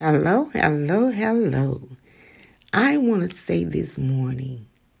Hello, hello, hello. I want to say this morning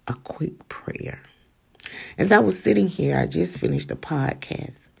a quick prayer. As I was sitting here, I just finished a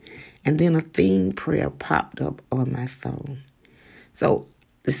podcast, and then a theme prayer popped up on my phone. So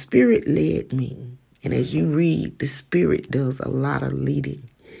the Spirit led me, and as you read, the Spirit does a lot of leading,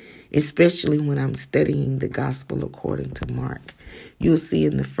 especially when I'm studying the Gospel according to Mark. You'll see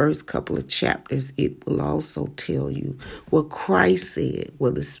in the first couple of chapters, it will also tell you what Christ said,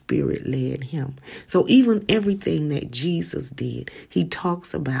 where the Spirit led him. So even everything that Jesus did, he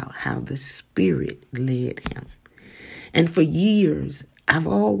talks about how the Spirit led him. And for years, I've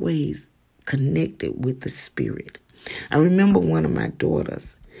always connected with the Spirit. I remember one of my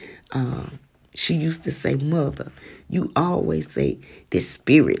daughters, she used to say, "Mother, you always say, the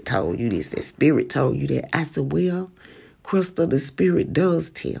Spirit told you this, the Spirit told you that." I said, "Well, Crystal, the Spirit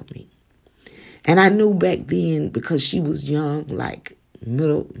does tell me." And I knew back then because she was young, like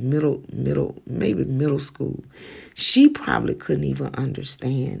maybe middle school. She probably couldn't even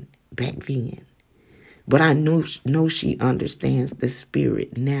understand back then. But I know she understands the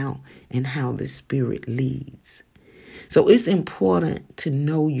Spirit now and how the Spirit leads. So it's important to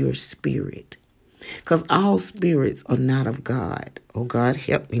know your spirit, because all spirits are not of God. Oh, God,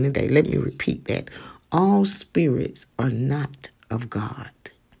 help me today. Let me repeat that. All spirits are not of God.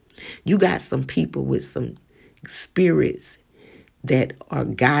 You got some people with some spirits that are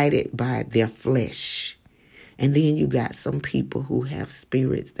guided by their flesh. And then you got some people who have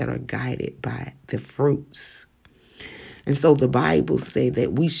spirits that are guided by the fruits. And so the Bible says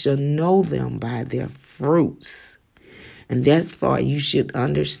that we shall know them by their fruits. And that's why you should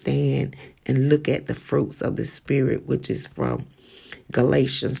understand and look at the fruits of the Spirit, which is from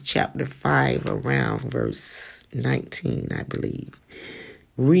Galatians chapter 5, around verse 19, I believe.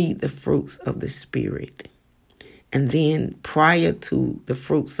 Read the fruits of the Spirit. And then prior to the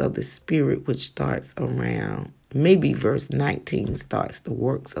fruits of the Spirit, which starts around, maybe verse 19 starts the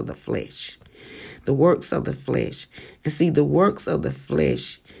works of the flesh. The works of the flesh. And see, the works of the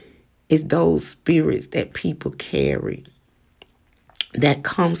flesh is those spirits that people carry that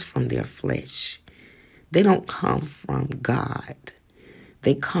comes from their flesh. They don't come from God.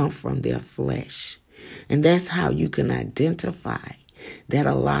 They come from their flesh. And that's how you can identify that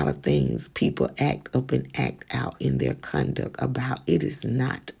a lot of things people act up and act out in their conduct about, it is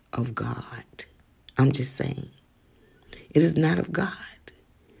not of God. I'm just saying. It is not of God.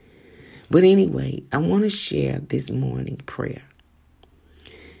 But anyway, I want to share this morning prayer.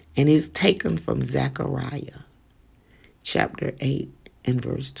 And it's taken from Zechariah chapter 8 and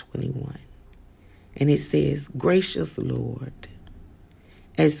verse 21. And it says, "Gracious Lord,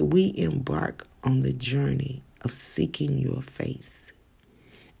 as we embark on the journey of seeking your face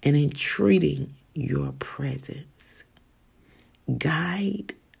and entreating your presence,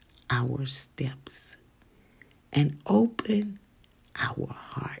 guide our steps and open our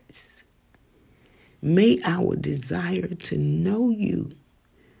hearts. May our desire to know you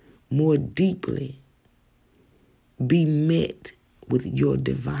more deeply be met with your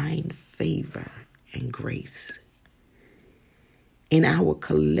divine favor and grace. In our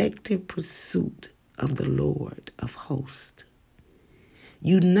collective pursuit of the Lord of hosts,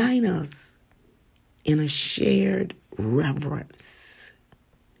 unite us in a shared reverence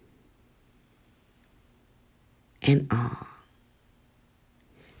and awe.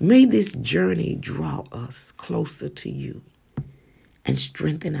 May this journey draw us closer to you and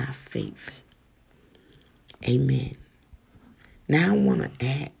strengthen our faith. Amen." Now I want to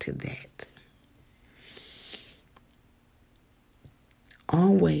add to that.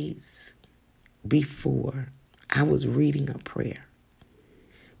 Always before I was reading a prayer,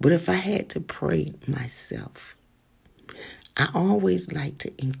 but if I had to pray myself, I always like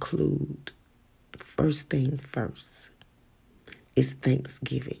to include first thing first is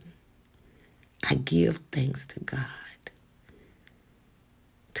thanksgiving. I give thanks to God,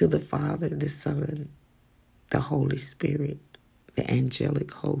 to the Father, the Son, the Holy Spirit, the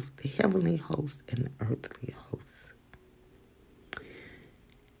angelic host, the heavenly host, and the earthly host.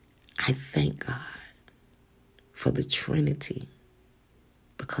 I thank God for the Trinity,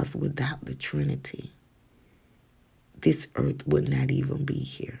 because without the Trinity, this earth would not even be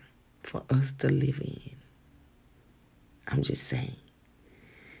here for us to live in. I'm just saying.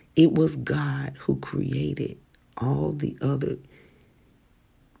 It was God who created all the other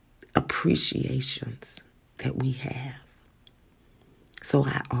appreciations that we have. So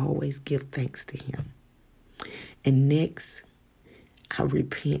I always give thanks to him. And next, I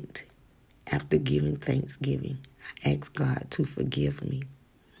repent. After giving thanksgiving, I ask God to forgive me.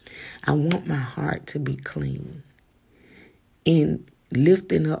 I want my heart to be clean. And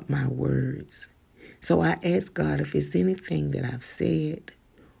lifting up my words. So I ask God if it's anything that I've said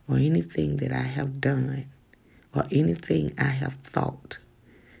or anything that I have done or anything I have thought.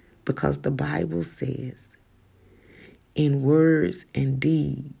 Because the Bible says, in words and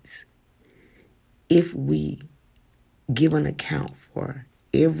deeds, if we give an account for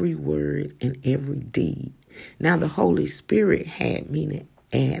every word and every deed. Now the Holy Spirit had me to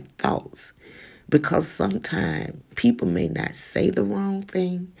add thoughts, because sometimes people may not say the wrong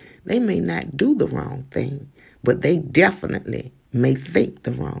thing, they may not do the wrong thing, but they definitely may think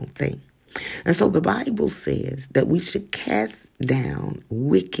the wrong thing. And so the Bible says that we should cast down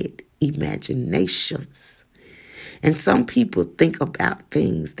wicked imaginations. And some people think about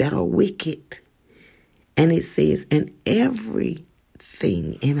things that are wicked. And it says, and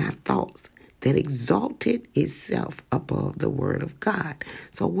everything in our thoughts that exalted itself above the word of God.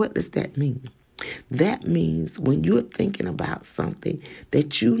 So what does that mean? That means when you're thinking about something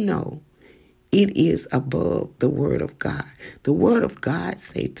that you know it is above the word of God. The word of God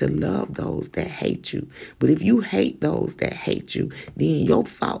say to love those that hate you. But if you hate those that hate you, then your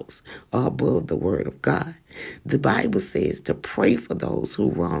thoughts are above the word of God. The Bible says to pray for those who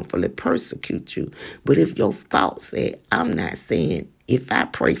wrongfully persecute you. But if your thoughts say, I'm not saying if I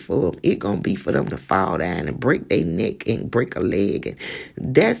pray for them, it's going to be for them to fall down and break their neck and break a leg.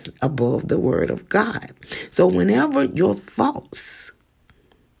 And that's above the word of God. So whenever your thoughts,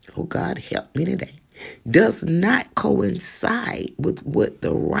 oh God, help me today, does not coincide with what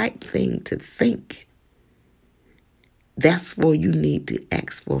the right thing to think, that's where you need to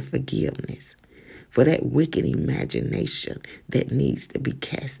ask for forgiveness for that wicked imagination that needs to be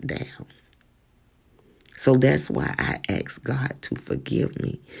cast down. So that's why I ask God to forgive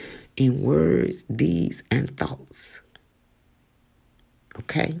me in words, deeds, and thoughts.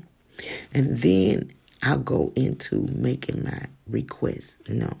 Okay? And then I'll go into making my request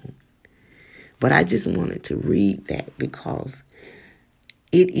known. But I just wanted to read that because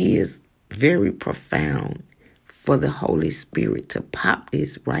it is very profound for the Holy Spirit to pop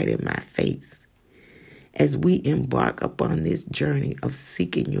this right in my face as we embark upon this journey of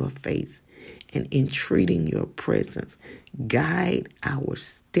seeking your face and entreating your presence. Guide our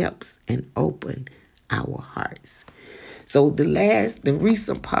steps and open our hearts. So the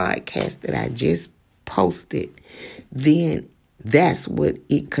recent podcast that I just posted, then that's what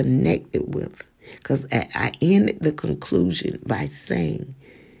it connected with. Because I ended the conclusion by saying,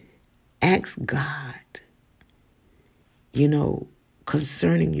 ask God,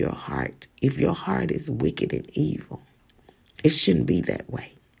 concerning your heart. If your heart is wicked and evil, it shouldn't be that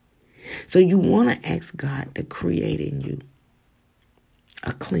way. So you want to ask God to create in you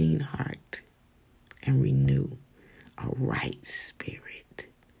a clean heart and renew a right spirit.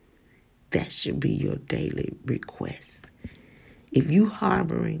 That should be your daily request. If you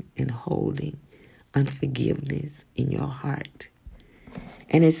harboring and holding unforgiveness in your heart,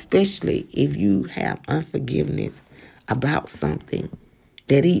 and especially if you have unforgiveness about something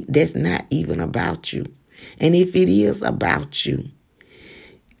that's not even about you, and if it is about you,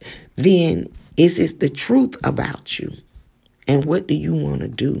 then it's the truth about you. And what do you want to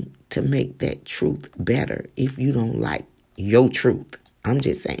do to make that truth better if you don't like your truth? I'm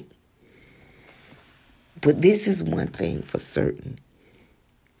just saying. But this is one thing for certain.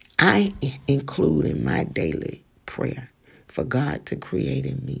 I include in my daily prayer for God to create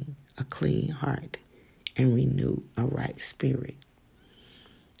in me a clean heart and renew a right spirit.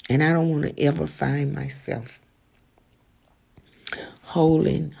 And I don't want to ever find myself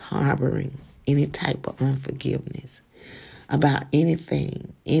harboring any type of unforgiveness about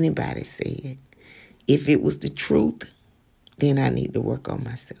anything anybody said. If it was the truth, then I need to work on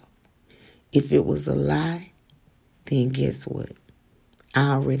myself. If it was a lie, then guess what?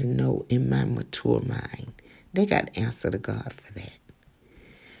 I already know in my mature mind, they got to answer to God for that.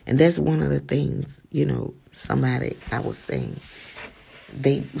 And that's one of the things, somebody I was saying,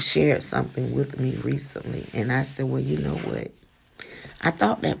 they shared something with me recently. And I said, well, you know what? I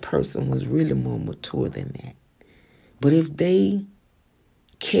thought that person was really more mature than that. But if they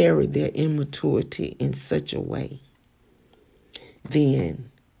carry their immaturity in such a way,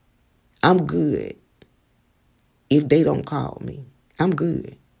 then I'm good. If they don't call me, I'm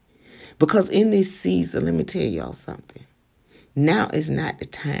good. Because in this season, let me tell y'all something. Now is not the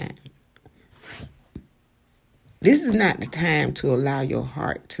time. This is not the time to allow your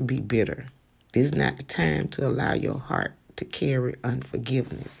heart to be bitter. This is not the time to allow your heart to carry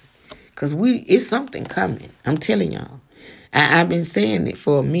unforgiveness. Because it's something coming. I'm telling y'all. I've been saying it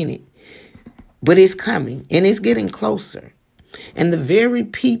for a minute. But it's coming. And it's getting closer. And the very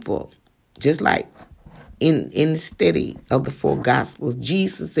people, just like in the study of the four gospels,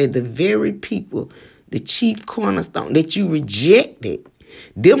 Jesus said the very people, the chief cornerstone that you rejected,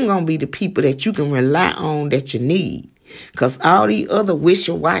 them gonna be the people that you can rely on, that you need. Because all these other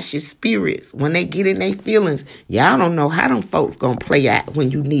wishy-washy spirits, when they get in their feelings, y'all don't know how them folks gonna play out when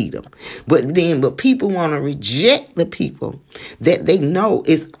you need them. But people want to reject the people that they know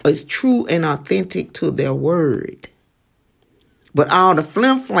is true and authentic to their word. But all the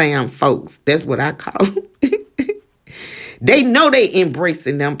flim-flam folks, that's what I call them, they know they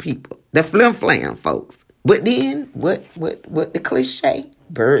embracing them people, the flim-flam folks. But then, what the cliche?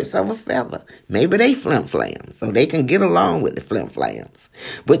 Birds of a feather. Maybe they flim-flam, so they can get along with the flim-flams.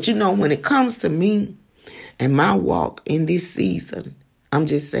 But when it comes to me and my walk in this season, I'm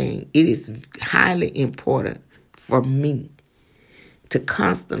just saying it is highly important for me to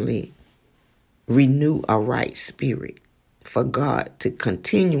constantly renew a right spirit, for God to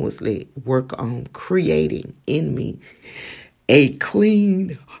continuously work on creating in me a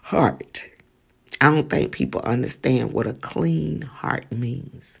clean heart. I don't think people understand what a clean heart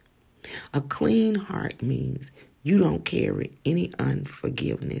means. A clean heart means you don't carry any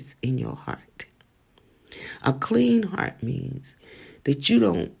unforgiveness in your heart. A clean heart means that you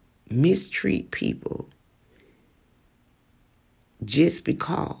don't mistreat people just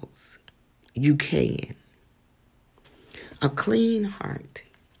because you can. A clean heart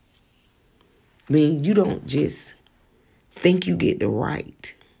means you don't just think you get the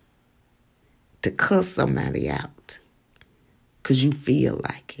right to cuss somebody out because you feel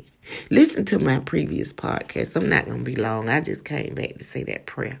like it. Listen to my previous podcast. I'm not going to be long. I just came back to say that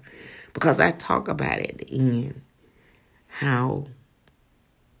prayer because I talk about at the end how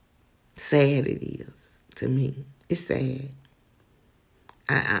sad it is to me. It's sad.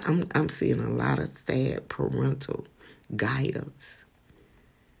 I'm seeing a lot of sad parental guidance.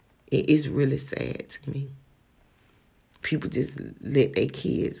 It is really sad to me. People just let their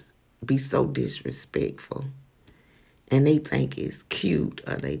kids be so disrespectful, and they think it's cute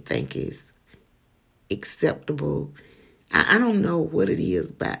or they think it's acceptable. I don't know what it is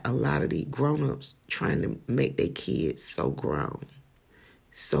about a lot of these grown-ups trying to make their kids so grown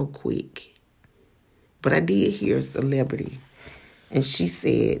so quick. But I did hear a celebrity, and she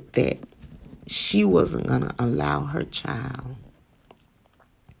said that she wasn't going to allow her child,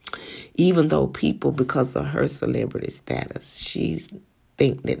 even though people, because of her celebrity status,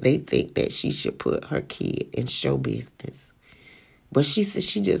 they think that she should put her kid in show business. But she said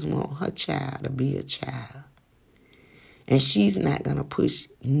she just want her child to be a child. And she's not going to push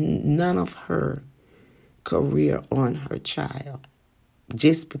none of her career on her child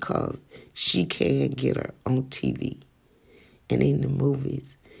just because she can get her on TV and in the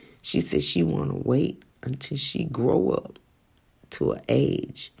movies. She said she want to wait until she grow up to an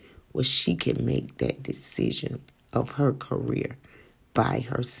age where she can make that decision of her career by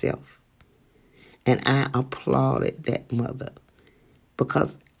herself. And I applauded that mother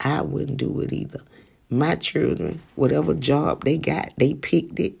because I wouldn't do it either. My children, whatever job they got, they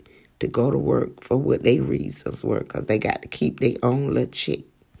picked it to go to work for what their reasons were because they got to keep their own little check.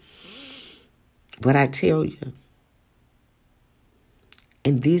 But I tell you,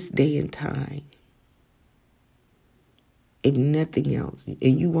 in this day and time, if nothing else, and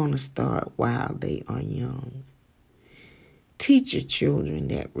you want to start while they are young, teach your children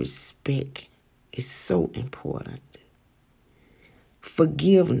that respect is so important.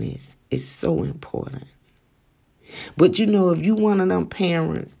 Forgiveness is so important. But if you one of them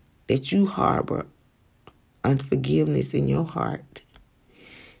parents that you harbor unforgiveness in your heart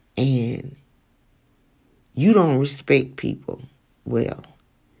and you don't respect people, well,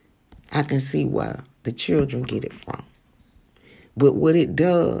 I can see where the children get it from. But what it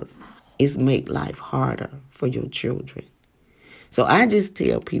does is make life harder for your children. So I just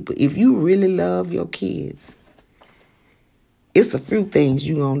tell people, if you really love your kids, it's a few things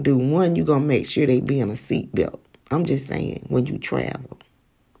you're going to do. One, you're going to make sure they be in a seatbelt. I'm just saying, when you travel.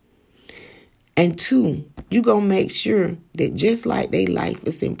 And two, you're going to make sure that just like their life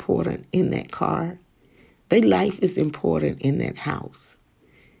is important in that car, their life is important in that house.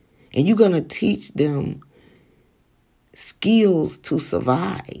 And you're going to teach them skills to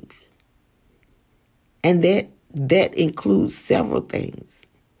survive. And that includes several things.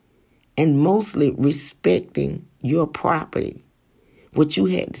 And mostly respecting your property, what you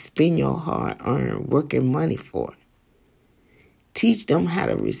had to spend your hard-earned working money for. Teach them how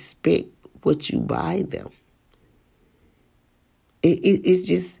to respect what you buy them. It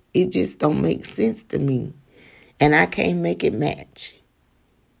just don't make sense to me. And I can't make it match.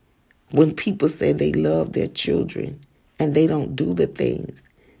 When people say they love their children and they don't do the things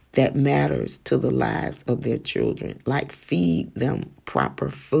that matters to the lives of their children, like feed them proper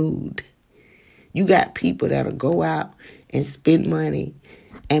food. You got people that'll go out and spend money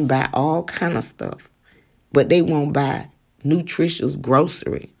and buy all kind of stuff, but they won't buy nutritious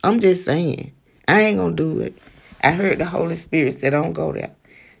grocery. I'm just saying, I ain't gonna do it. I heard the Holy Spirit say, don't go there.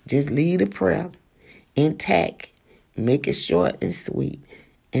 Just leave the prayer intact, make it short and sweet,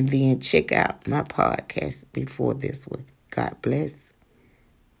 and then check out my podcast before this one. God bless.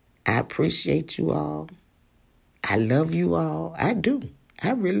 I appreciate you all. I love you all. I do.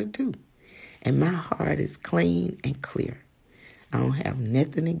 I really do. And my heart is clean and clear. I don't have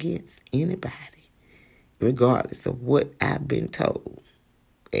nothing against anybody, regardless of what I've been told.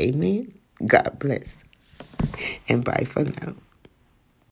 Amen. God bless. And bye for now.